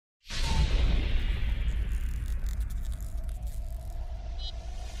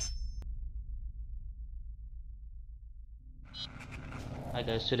Hi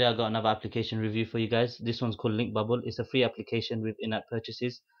guys, today I got another application review for you guys. This one's called Link Bubble. It's a free application with in-app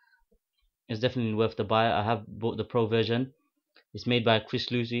purchases. It's definitely worth the buy. I have bought the pro version. It's made by Chris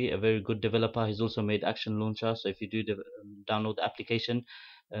Lucy, a very good developer. He's also made Action Launcher, so if you do download the application,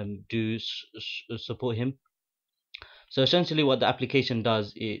 do support him. So essentially what the application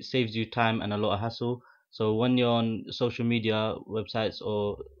does, it saves you time and a lot of hassle. So when you're on social media websites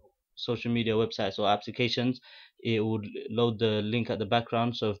or applications, it would load the link at the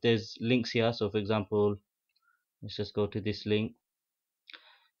background. So if there's links here, so for example, let's just go to this link,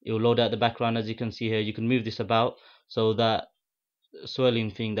 it will load at the background. As you can see here, you can move this about, so that swirling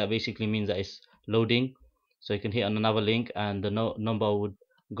thing, that basically means that it's loading. So you can hit on another link and the number would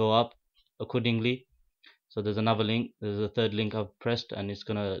go up accordingly. So there's another link, there's a third link I've pressed, and it's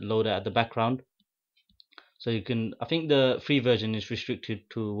gonna load it at the background. So you can, I think the free version is restricted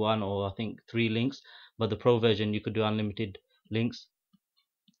to 1 or I think 3 links, but the pro version you could do unlimited links.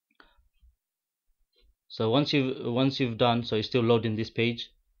 So once you've done, so it's still loading this page.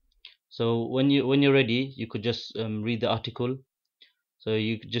 So when you're ready, you could just read the article. So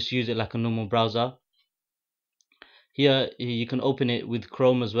you could just use it like a normal browser. Here you can open it with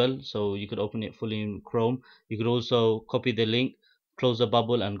Chrome as well, so you could open it fully in Chrome. You could also copy the link, close the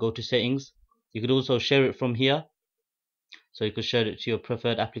bubble and go to settings. You could also share it from here, so you could share it to your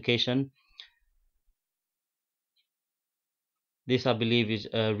preferred application. This I believe is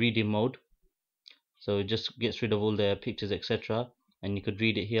reading mode, so it just gets rid of all the pictures, etc., and you could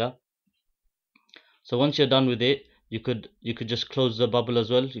read it here. So once you're done with it, you could just close the bubble as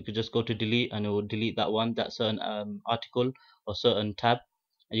well. You could just go to delete and it will delete that certain article or certain tab.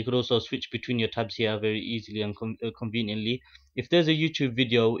 And you could also switch between your tabs here very easily and conveniently. If there's a YouTube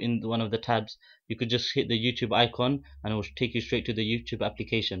video in one of the tabs, you could just hit the YouTube icon and it will take you straight to the YouTube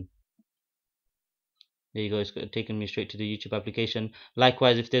application. There you go, it's taken me straight to the YouTube application.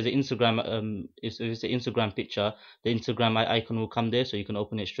 Likewise, if there's an Instagram, if it's an Instagram picture, the Instagram icon will come there, so you can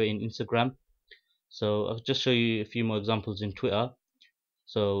open it straight in Instagram. So I'll just show you a few more examples in Twitter.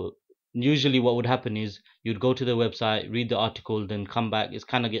 So usually what would happen is you'd go to the website, read the article, then come back. It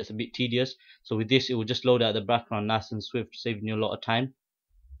kind of gets a bit tedious. So with this, it will just load out the background nice and swift, saving you a lot of time.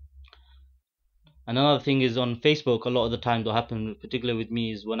 Another thing is on Facebook, a lot of the time what happens, particularly with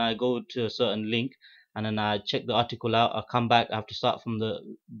me, is when I go to a certain link and then I check the article out, I come back, I have to start from the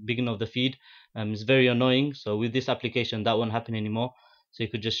beginning of the feed. It's very annoying. So with this application, that won't happen anymore. So you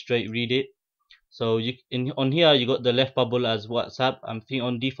could just straight read it. So on here you got the left bubble as WhatsApp. I think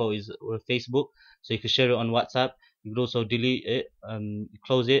on default is Facebook, so you can share it on WhatsApp. You could also delete it,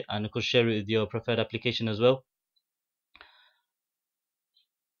 close it, and you could share it with your preferred application as well.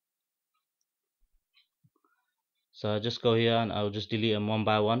 So I just go here and I'll just delete them one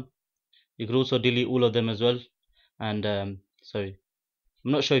by one. You could also delete all of them as well. And sorry,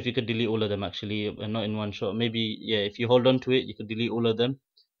 I'm not sure if you could delete all of them actually, not in one shot. Maybe, yeah, if you hold on to it, you could delete all of them.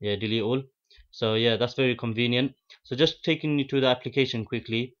 Yeah, delete all. So yeah, that's very convenient. So just taking you to the application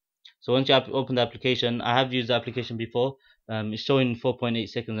quickly. So once you open the application, I have used the application before. It's showing 4.8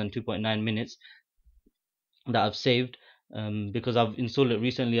 seconds and 2.9 minutes that I've saved. Because I've installed it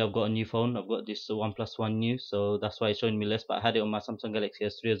recently. I've got a new phone. I've got this OnePlus One new, so that's why it's showing me less. But I had it on my Samsung Galaxy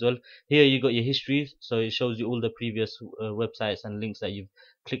S3 as well. Here you got your history, so it shows you all the previous websites and links that you've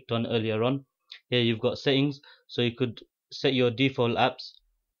clicked on earlier on. Here you've got settings, so you could set your default apps.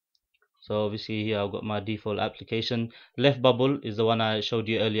 So obviously here I've got my default application. Left bubble is the one I showed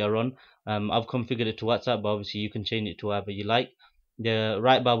you earlier on. I've configured it to WhatsApp, but obviously you can change it to whatever you like. The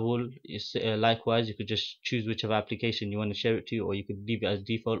right bubble is likewise. You could just choose whichever application you want to share it to, or you could leave it as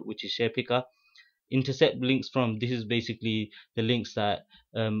default, which is SharePicker. Intercept links from, this is basically the links that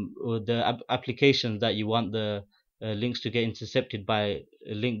or the applications that you want the links to get intercepted by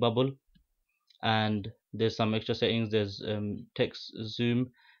a link bubble. And there's some extra settings. There's text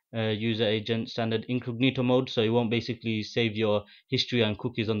zoom, user agent, standard incognito mode, so it won't basically save your history and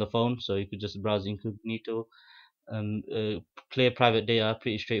cookies on the phone, so you could just browse incognito. Clear private data,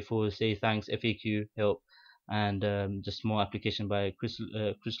 pretty straightforward. Say thanks, FAQ, help, and just more application by Chris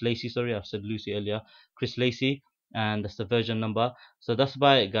Lacey. Sorry, I've said Lucy earlier. Chris Lacey, and that's the version number. So that's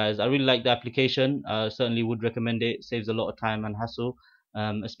about it, guys. I really like the application. I certainly would recommend it. Saves a lot of time and hassle.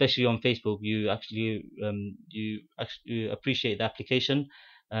 Especially on Facebook, you actually appreciate the application.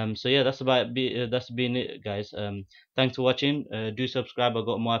 So yeah, that's been it, guys. Thanks for watching. Do subscribe. I've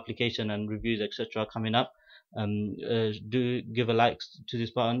got more application and reviews, etc., coming up. Do give a like to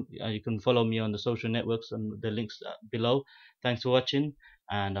this button. You can follow me on the social networks and the links below. Thanks for watching,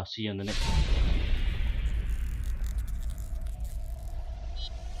 and I'll see you on the next one.